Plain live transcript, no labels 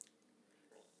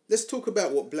Let's talk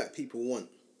about what black people want.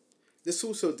 Let's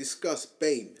also discuss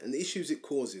BAME and the issues it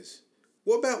causes.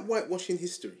 What about whitewashing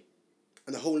history?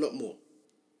 And a whole lot more.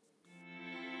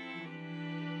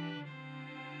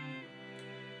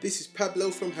 This is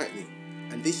Pablo from Hackney,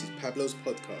 and this is Pablo's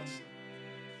podcast.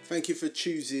 Thank you for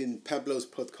choosing Pablo's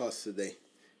podcast today.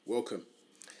 Welcome.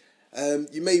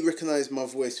 You may recognize my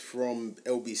voice from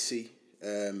LBC.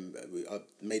 I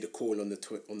made a call on the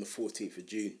 14th of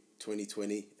June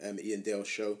 2020, Ian Dale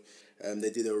show. They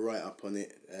did a write-up on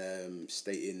it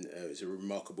stating it was a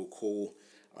remarkable call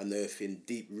unearthing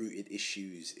deep-rooted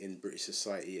issues in British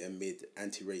society amid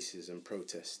anti-racism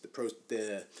protests.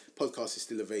 The podcast is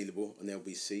still available on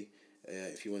LBC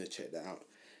if you want to check that out.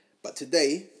 But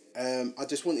today, I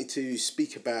just wanted to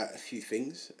speak about a few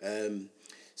things.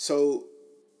 So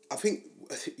I think,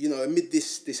 amid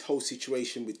this whole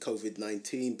situation with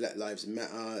COVID-19, Black Lives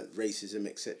Matter, racism,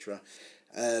 etc.,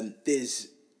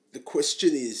 the question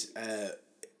is,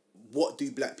 what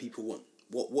do black people want?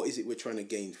 What is it we're trying to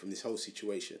gain from this whole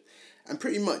situation? And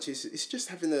pretty much it's just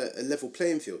having a level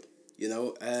playing field.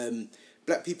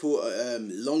 Black people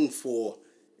long for,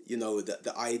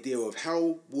 the idea of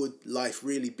how would life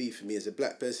really be for me as a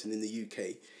black person in the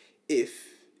UK if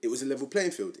it was a level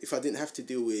playing field, if I didn't have to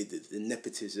deal with the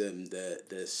nepotism,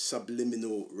 the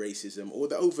subliminal racism, or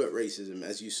the overt racism,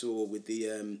 as you saw with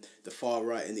the far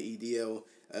right and the EDL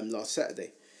last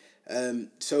Saturday.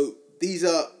 So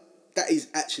that is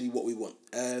actually what we want.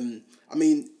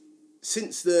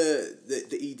 Since the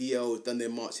EDL done their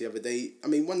march the other day,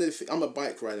 I'm a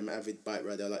bike rider, I'm an avid bike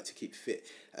rider, I like to keep fit.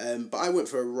 But I went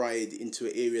for a ride into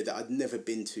an area that I'd never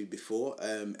been to before,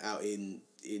 out in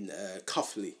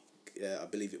Cuffley, I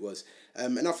believe it was.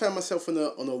 And I found myself on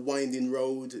a winding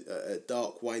road, a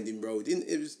dark winding road.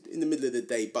 It was in the middle of the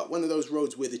day, but one of those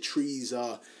roads where the trees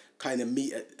are kind of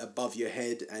meet above your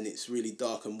head and it's really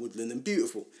dark and woodland and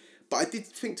beautiful. But I did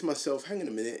think to myself, hang on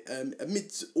a minute,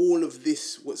 amidst all of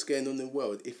this, what's going on in the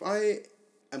world, if I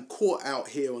am caught out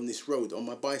here on this road on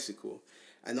my bicycle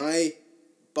and I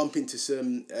bump into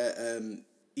some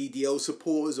EDL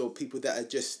supporters or people that are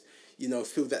just,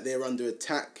 feel that they're under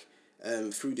attack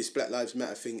through this Black Lives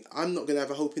Matter thing, I'm not going to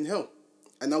have a hope in hell.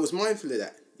 And I was mindful of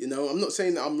that. I'm not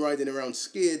saying that I'm riding around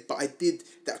scared, but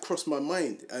that crossed my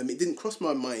mind. It didn't cross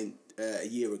my mind a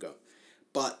year ago.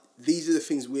 But these are the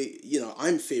things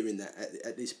I'm fearing that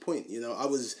at this point. I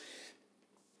was,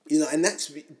 and that's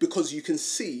because you can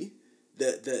see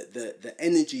the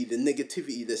energy, the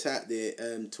negativity that's out there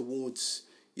towards,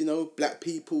 black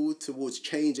people, towards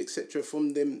change, etc.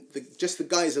 from them, just the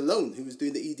guys alone who was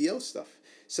doing the EDL stuff.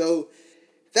 So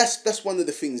that's one of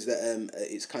the things that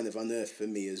it's kind of unearthed for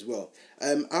me as well.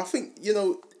 I think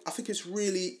it's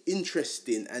really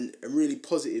interesting and really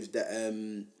positive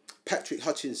that Patrick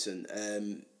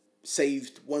Hutchinson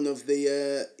saved one of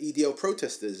the EDL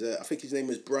protesters. I think his name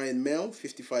was Brian Mail,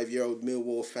 55-year-old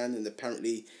Millwall fan, and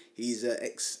apparently he's an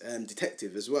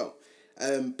ex-detective as well.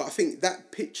 But I think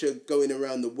that picture going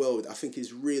around the world, I think,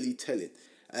 is really telling.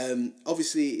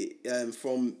 Obviously,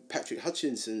 from Patrick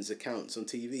Hutchinson's accounts on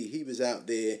TV, he was out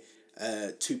there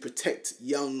to protect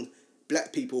young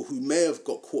black people who may have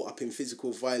got caught up in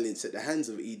physical violence at the hands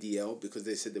of EDL because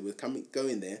they said they were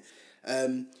going there.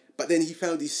 But then he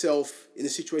found himself in a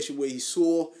situation where he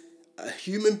saw a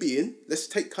human being, let's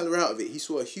take colour out of it, he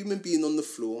saw a human being on the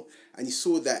floor and he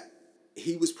saw that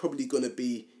he was probably going to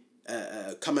be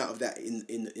come out of that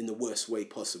in the worst way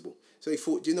possible. So he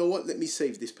thought, you know what, let me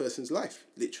save this person's life,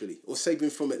 literally, or save him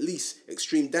from at least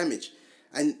extreme damage.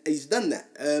 And he's done that.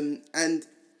 And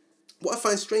what I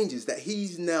find strange is that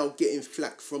he's now getting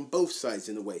flack from both sides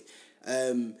in a way.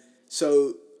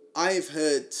 So I've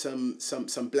heard some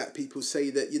black people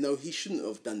say that, he shouldn't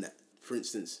have done that, for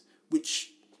instance,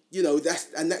 which,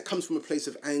 that comes from a place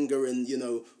of anger and,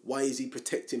 why is he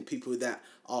protecting people that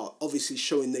are obviously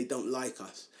showing they don't like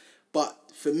us? But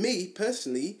for me,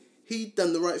 personally, he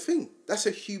done the right thing. That's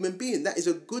a human being. That is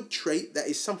a good trait. That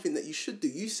is something that you should do.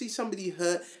 You see somebody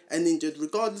hurt and injured,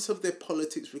 regardless of their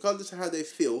politics, regardless of how they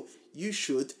feel, you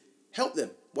should help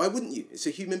them. Why wouldn't you? It's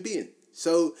a human being.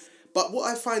 So, but what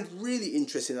I find really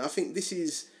interesting, I think this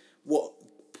is what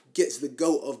gets the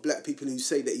goat of black people who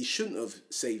say that he shouldn't have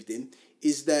saved him,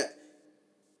 is that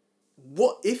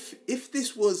what if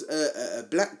this was a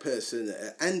black person,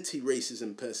 an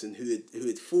anti-racism person who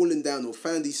had fallen down or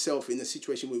found himself in a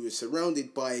situation where he was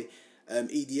surrounded by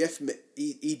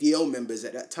EDL members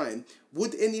at that time,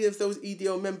 would any of those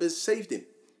EDL members saved him?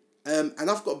 And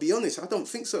I've got to be honest, I don't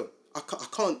think so. I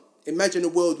can't imagine a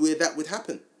world where that would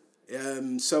happen.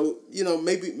 So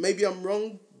maybe I'm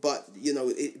wrong, but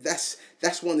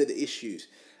that's one of the issues.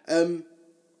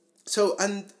 So,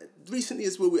 and recently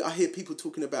as well, I hear people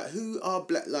talking about who are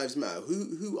Black Lives Matter,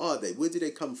 who are they, where do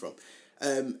they come from,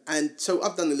 and so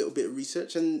I've done a little bit of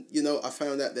research, and I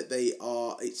found out that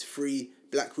it's three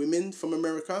black women from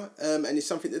America, and it's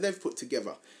something that they've put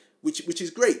together, which is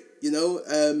great.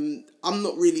 I'm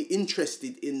not really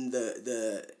interested in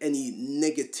the any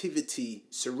negativity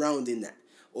surrounding that.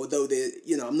 Although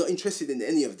I'm not interested in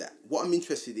any of that. What I'm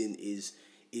interested in is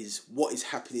what is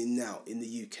happening now in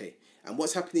the UK. And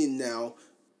what's happening now,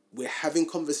 we're having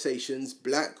conversations,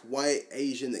 black, white,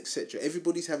 Asian, etc.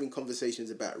 Everybody's having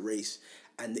conversations about race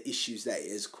and the issues that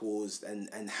it has caused,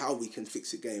 and how we can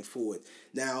fix it going forward.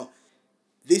 Now,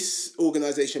 this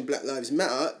organisation, Black Lives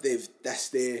Matter, that's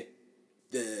their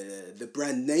the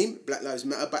brand name, Black Lives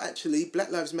Matter, but actually Black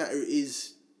Lives Matter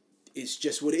it's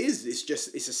just what it is.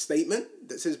 It's a statement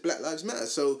that says Black Lives Matter.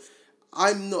 So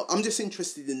I'm just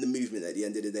interested in the movement at the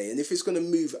end of the day. And if it's going to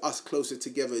move us closer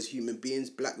together as human beings,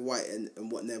 black, white,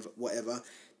 and whatever,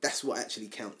 that's what actually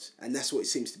counts. And that's what it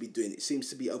seems to be doing. It seems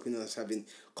to be opening us, having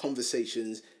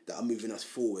conversations that are moving us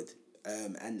forward.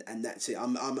 And that's it.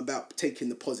 I'm about taking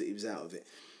the positives out of it.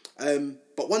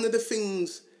 But one of the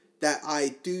things that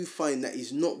I do find that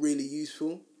is not really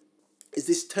useful is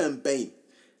this term BAME.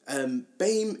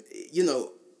 BAME,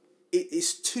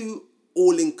 it's too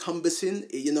all-encompassing.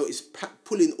 It's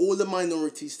pulling all the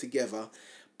minorities together.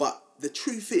 But the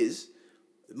truth is,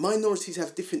 minorities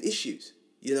have different issues.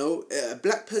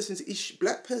 Black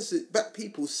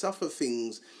people suffer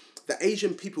things that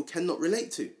Asian people cannot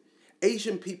relate to.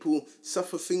 Asian people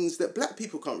suffer things that black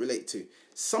people can't relate to.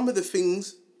 Some of the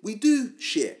things we do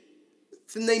share.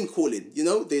 The name calling,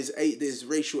 there's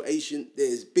racial Asian,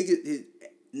 there's bigger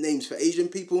names for Asian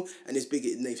people, and there's bigger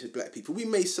names for black people. We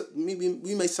may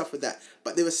suffer that,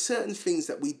 but there are certain things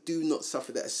that we do not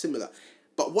suffer that are similar.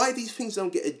 But why these things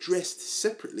don't get addressed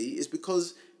separately is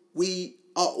because we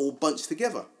are all bunched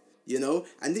together,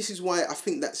 and this is why I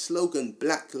think that slogan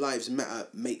Black Lives Matter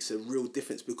makes a real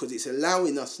difference, because it's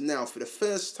allowing us now for the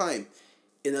first time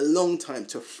in a long time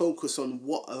to focus on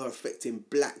what are affecting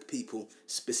black people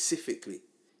specifically,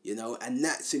 and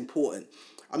that's important.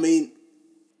 I mean,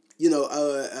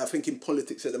 I think in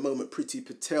politics at the moment, Priti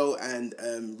Patel and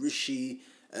Rishi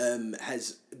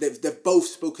they've both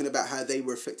spoken about how they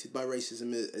were affected by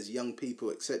racism as young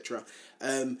people, etc.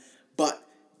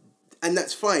 And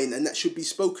that's fine, and that should be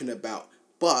spoken about,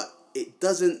 but it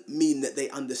doesn't mean that they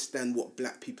understand what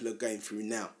black people are going through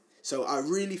now. So I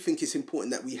really think it's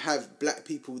important that we have black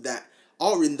people that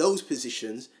are in those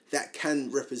positions that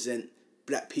can represent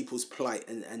black people's plight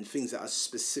and things that are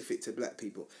specific to black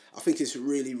people. I think it's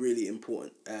really, really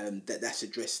important that that's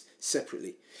addressed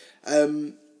separately.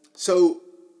 So,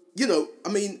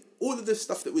 all of the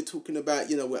stuff that we're talking about,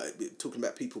 we're talking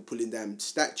about people pulling down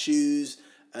statues.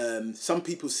 Some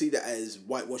people see that as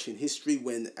whitewashing history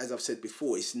when, as I've said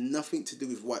before, it's nothing to do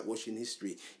with whitewashing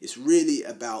history. It's really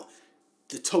about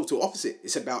the total opposite.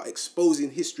 It's about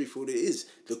exposing history for what it is.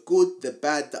 The good, the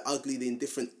bad, the ugly, the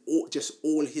indifferent, just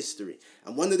all history.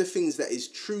 And one of the things that is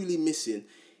truly missing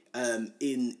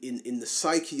in the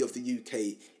psyche of the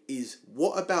UK is,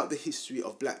 what about the history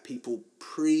of black people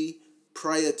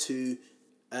prior to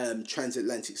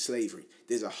transatlantic slavery?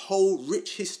 There's a whole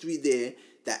rich history there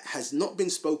that has not been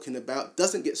spoken about,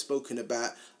 doesn't get spoken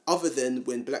about, other than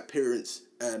when black parents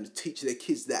teach their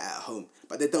kids that at home,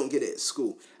 but they don't get it at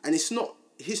school. And it's not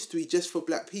history just for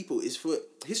black people, it's for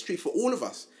history for all of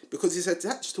us, because it's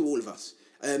attached to all of us.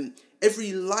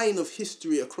 Every line of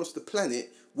history across the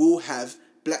planet will have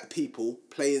black people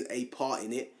playing a part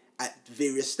in it at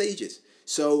various stages.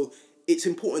 So it's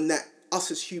important that us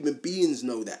as human beings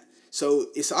know that. So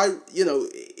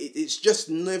it's just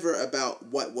never about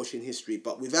whitewashing history,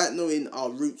 but without knowing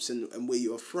our roots and where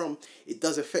you are from, it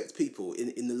does affect people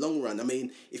in the long run. I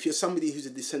mean, if you're somebody who's a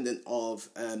descendant of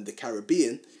the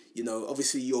Caribbean,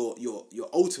 obviously your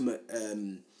ultimate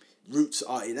roots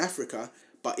are in Africa.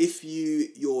 But if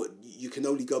you can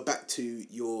only go back to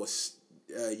your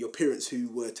parents who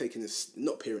were taken as,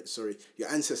 not parents, sorry, your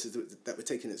ancestors that were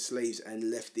taken as slaves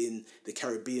and left in the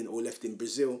Caribbean or left in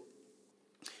Brazil,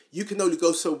 you can only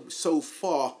go so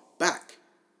far back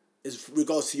as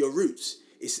regards to your roots.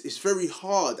 It's very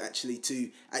hard actually to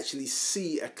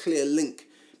see a clear link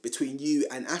between you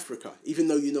and Africa, even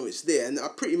though it's there. And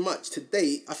pretty much to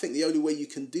date, I think the only way you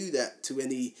can do that to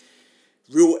any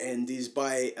real end is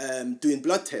by doing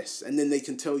blood tests, and then they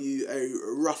can tell you a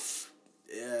rough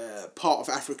part of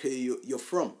Africa you're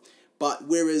from. But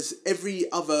whereas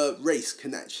every other race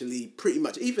can actually pretty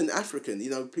much, even African,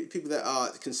 people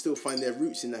that can still find their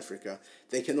roots in Africa,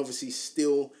 they can obviously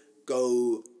still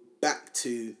go back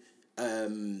to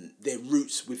their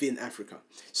roots within Africa.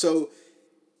 So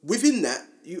within that,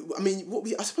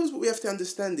 I suppose what we have to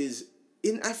understand is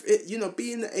being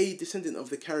a descendant of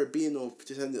the Caribbean or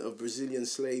descendant of Brazilian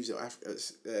slaves or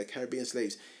Caribbean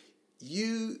slaves,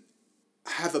 you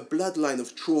have a bloodline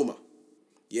of trauma.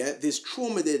 Yeah, there's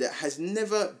trauma there that has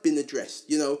never been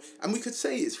addressed, and we could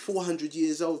say it's 400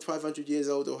 years old, 500 years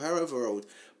old, or however old.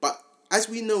 But as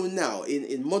we know now,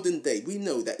 in modern day, we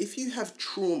know that if you have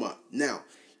trauma now,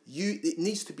 it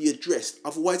needs to be addressed.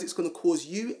 Otherwise, it's going to cause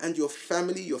you and your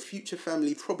family, your future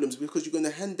family, problems, because you're going to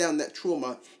hand down that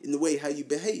trauma in the way how you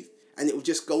behave, and it will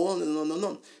just go on and on and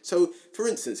on. So, for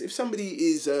instance, if somebody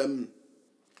is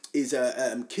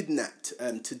kidnapped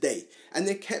today, and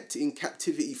they're kept in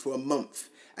captivity for a month,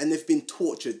 and they've been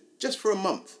tortured just for a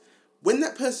month. When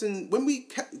we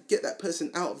get that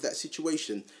person out of that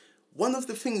situation, one of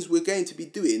the things we're going to be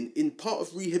doing in part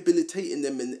of rehabilitating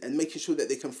them and making sure that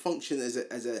they can function as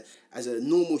a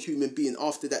normal human being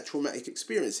after that traumatic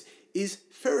experience is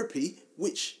therapy,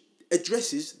 which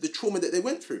addresses the trauma that they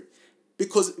went through.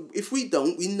 Because if we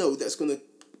don't, we know that's going to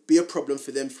be a problem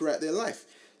for them throughout their life.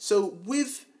 So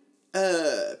with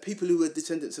people who were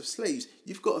descendants of slaves,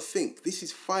 you've got to think this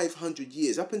is 500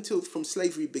 years up until from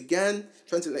slavery began,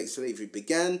 transatlantic slavery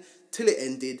began till it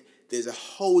ended. There's a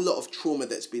whole lot of trauma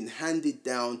that's been handed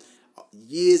down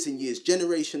years and years,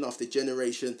 generation after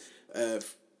generation. And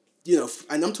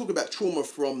I'm talking about trauma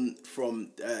from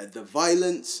the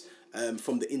violence,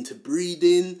 from the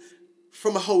interbreeding,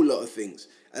 from a whole lot of things.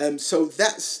 So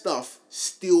that stuff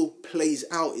still plays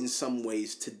out in some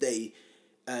ways today,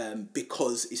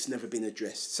 because it's never been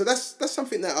addressed. So that's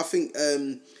something that I think,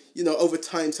 over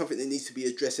time, something that needs to be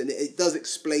addressed, and it does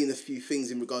explain a few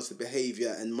things in regards to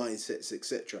behavior and mindsets,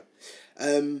 etc.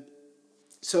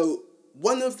 So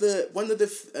one of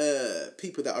the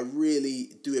people that I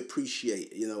really do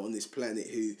appreciate, on this planet,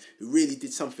 who really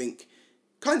did something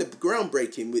kind of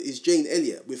groundbreaking is Jane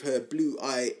Elliott with her blue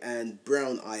eye and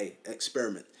brown eye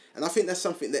experiment. And I think that's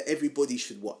something that everybody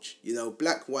should watch,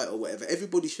 black, white, or whatever.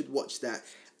 Everybody should watch that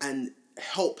and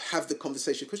help have the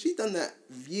conversation, because she'd done that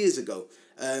years ago.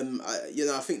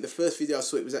 I think the first video I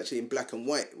saw, it was actually in black and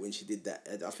white when she did that.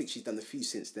 I think she's done a few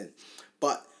since then.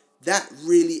 But that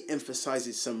really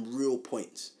emphasizes some real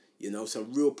points,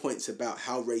 some real points about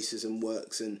how racism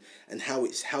works and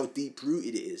how deep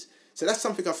rooted it is. So that's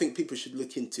something I think people should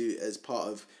look into as part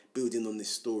of building on this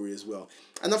story as well.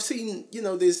 And I've seen,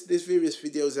 there's various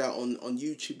videos out on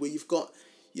YouTube where you've got,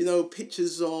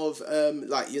 pictures of,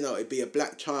 it'd be a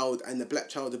black child, and the black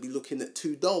child would be looking at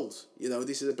two dolls.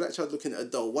 This is a black child looking at a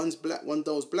doll. One's black, one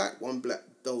doll's black, one black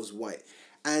doll's white.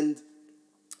 And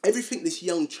everything this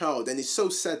young child, and it's so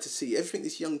sad to see, everything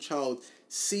this young child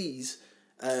sees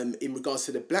in regards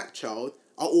to the black child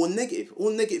are all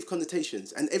negative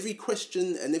connotations. And every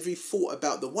question and every thought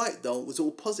about the white doll was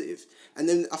all positive. And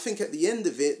then I think at the end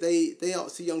of it, they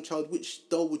asked the young child which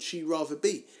doll would she rather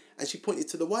be. And she pointed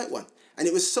to the white one. And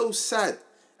it was so sad,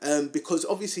 because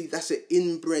obviously that's an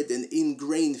inbred and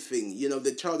ingrained thing.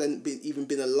 The child hadn't even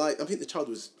been alive. I think the child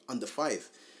was under 5.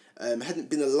 Hadn't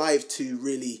been alive to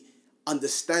really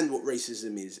understand what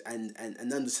racism is and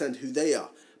understand who they are.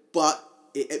 But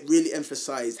it really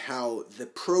emphasized how the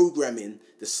programming,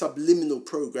 the subliminal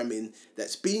programming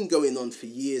that's been going on for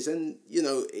years, and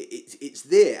it's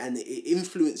there, and it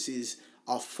influences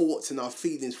our thoughts and our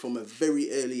feelings from a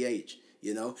very early age.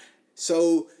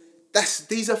 So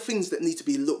these are things that need to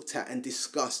be looked at and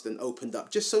discussed and opened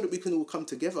up, just so that we can all come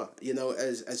together,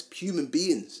 as human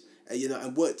beings,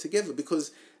 and work together.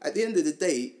 Because at the end of the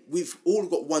day, we've all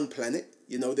got one planet.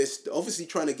 They're obviously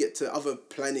trying to get to other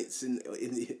planets in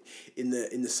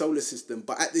the solar system,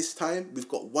 but at this time we've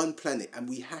got one planet, and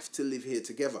we have to live here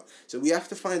together. So we have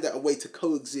to find out a way to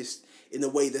coexist in a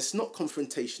way that's not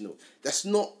confrontational, that's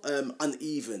not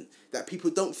uneven, that people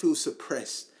don't feel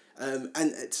suppressed. And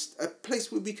it's a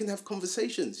place where we can have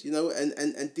conversations,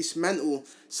 and dismantle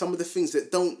some of the things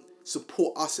that don't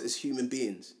support us as human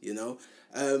beings,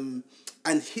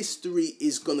 and history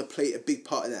is going to play a big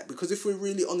part in that. Because if we're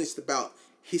really honest about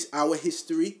our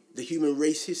history, the human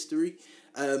race history,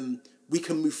 we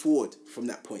can move forward from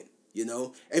that point,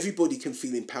 Everybody can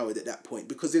feel empowered at that point,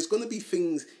 because there's going to be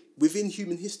things within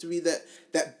human history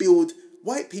that build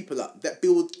white people up, that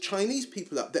build Chinese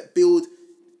people up, that build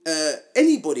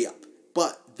anybody up.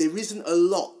 But there isn't a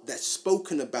lot that's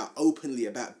spoken about openly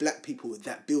about black people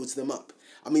that builds them up.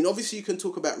 I mean, obviously you can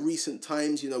talk about recent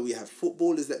times. We have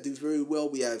footballers that do very well.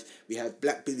 We have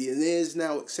black billionaires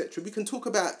now, etc. We can talk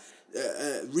about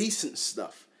recent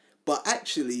stuff. But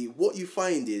actually, what you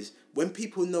find is when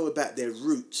people know about their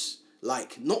roots,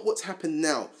 like not what's happened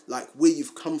now, like where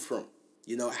you've come from,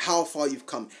 how far you've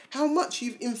come, how much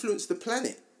you've influenced the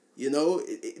planet.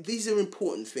 These are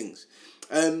important things.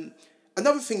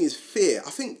 Another thing is fear. I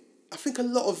think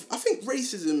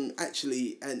racism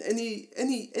actually, and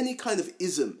any kind of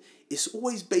ism, is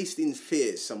always based in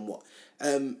fear somewhat.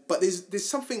 But there's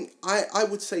something I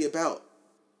would say about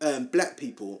black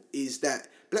people, is that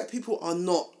black people are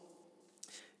not.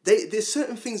 There's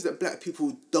certain things that black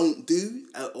people don't do,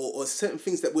 or certain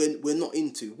things that we're not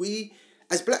into. We,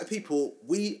 as black people,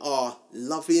 we are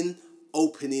loving,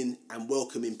 opening, and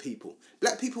welcoming people.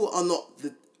 Black people are not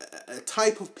the a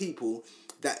type of people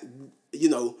that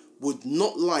would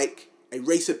not like a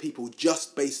race of people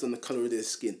just based on the color of their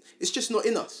skin. It's just not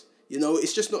in us.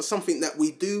 It's just not something that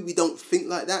we do. We don't think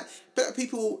like that. Black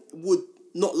people would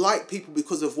not like people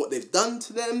because of what they've done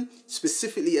to them,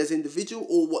 specifically as individual,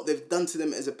 or what they've done to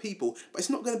them as a people. But it's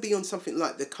not going to be on something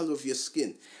like the color of your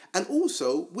skin. And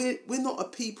also, we're not a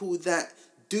people that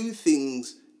do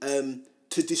things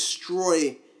to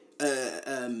destroy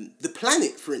the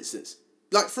planet, for instance.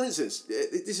 Like, for instance,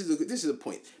 this is a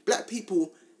point. Black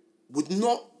people would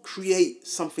not create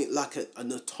something like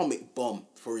an atomic bomb,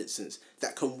 for instance,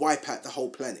 that can wipe out the whole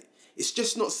planet. It's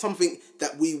just not something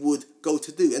that we would go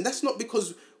to do. And that's not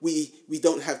because we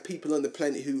don't have people on the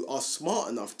planet who are smart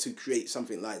enough to create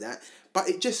something like that, but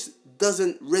it just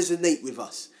doesn't resonate with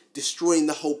us, destroying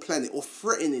the whole planet or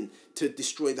threatening to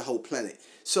destroy the whole planet.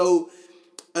 So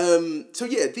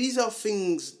yeah, these are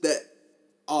things that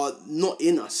are not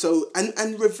in us. So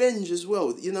and revenge as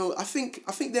well. I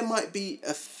think there might be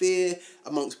a fear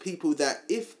amongst people that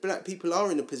if black people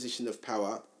are in a position of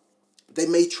power, they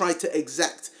may try to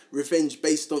exact revenge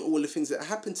based on all the things that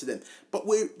happen to them. But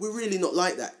we're really not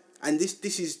like that. And this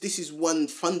is one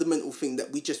fundamental thing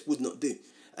that we just would not do.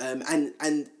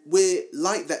 And we're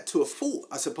like that to a fault,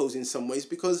 I suppose, in some ways,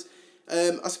 because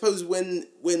I suppose when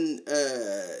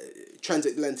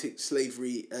transatlantic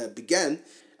slavery began,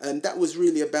 that was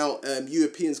really about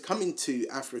Europeans coming to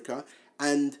Africa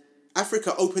and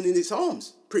Africa opening its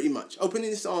arms, pretty much.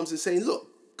 Opening its arms and saying, look,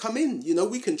 come in,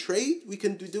 we can trade, we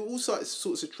can do all sorts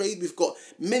of trade. We've got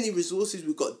many resources,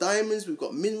 we've got diamonds, we've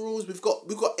got minerals, we've got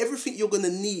everything you're going to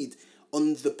need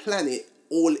on the planet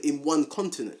all in one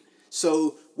continent.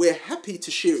 So we're happy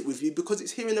to share it with you because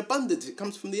it's here in abundance, it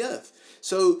comes from the earth.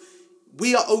 So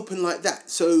we are open like that.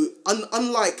 So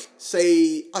unlike,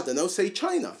 say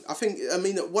China. At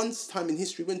one time in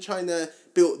history when China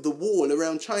built the wall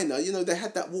around China, they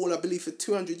had that wall, I believe, for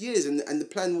 200 years. And the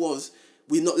plan was,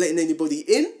 we're not letting anybody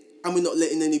in and we're not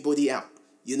letting anybody out.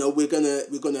 We're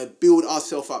gonna build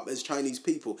ourselves up as Chinese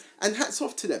people. And hats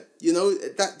off to them.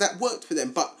 That worked for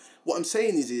them. But what I'm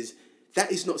saying is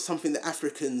that is not something that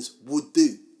Africans would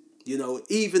do.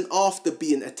 Even after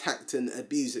being attacked and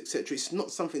abused, etc., it's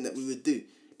not something that we would do.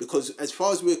 Because as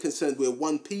far as we're concerned, we're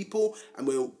one people and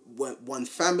we're one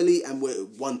family and we're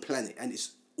one planet and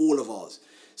it's all of ours.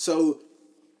 So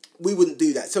we wouldn't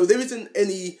do that. So there isn't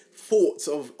any thoughts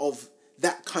of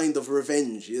that kind of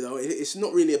revenge, It's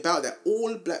not really about that.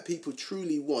 All black people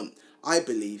truly want, I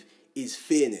believe, is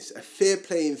fairness, a fair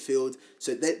playing field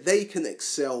so that they can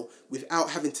excel without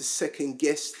having to second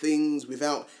guess things,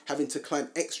 without having to climb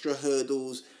extra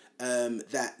hurdles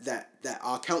that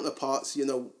our counterparts,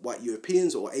 white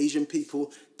Europeans or Asian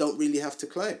people, don't really have to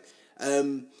climb.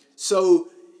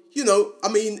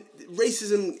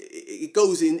 Racism, it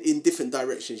goes in different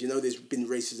directions. There's been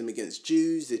racism against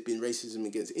Jews, there's been racism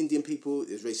against Indian people,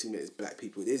 there's racism against black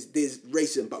people, there's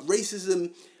racism. But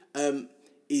racism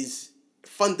is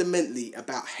fundamentally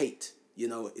about hate.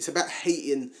 It's about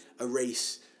hating a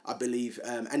race, I believe,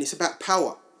 and it's about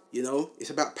power. It's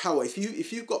about power. If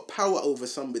you've got power over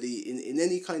somebody in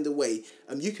any kind of way,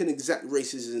 you can exact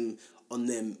racism on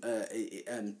them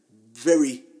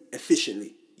very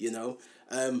efficiently.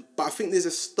 But I think there's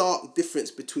a stark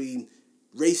difference between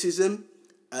racism,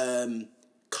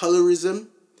 colorism,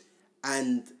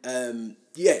 and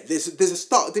there's a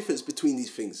stark difference between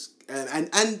these things,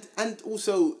 and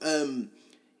also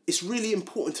it's really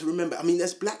important to remember.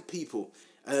 As black people,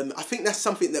 I think that's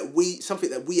something that we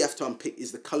have to unpick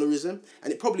is the colorism,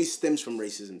 and it probably stems from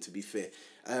racism, to be fair.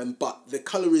 But the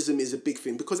colorism is a big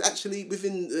thing because actually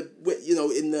within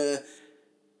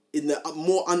in the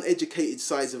more uneducated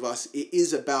sides of us, it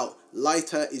is about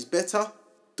lighter is better,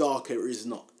 darker is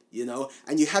not.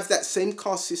 And you have that same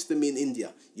caste system in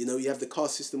India. You have the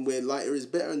caste system where lighter is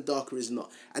better and darker is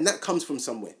not, and that comes from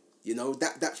somewhere.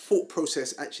 That thought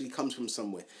process actually comes from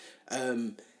somewhere.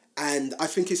 And I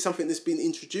think it's something that's been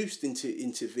introduced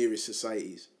into various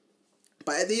societies.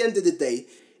 But at the end of the day,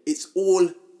 it's all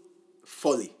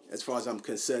folly as far as I'm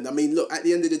concerned. Look, at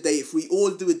the end of the day, if we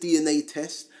all do a DNA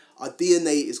test, our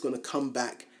DNA is going to come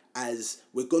back as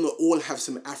we're going to all have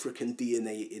some African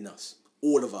DNA in us.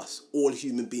 all of us, all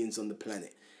human beings on the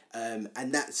planet.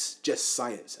 And that's just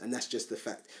science, and that's just the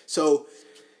fact. So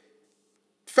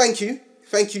thank you.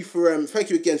 Thank you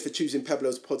again for choosing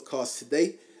Pablo's podcast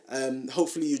today.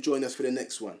 Hopefully you join us for the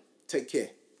next one. Take care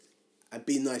and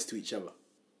be nice to each other.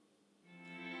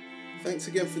 Thanks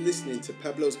again for listening to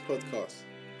Pablo's podcast.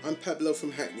 I'm Pablo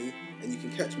from Hackney, and you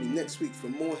can catch me next week for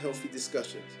more healthy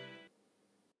discussions.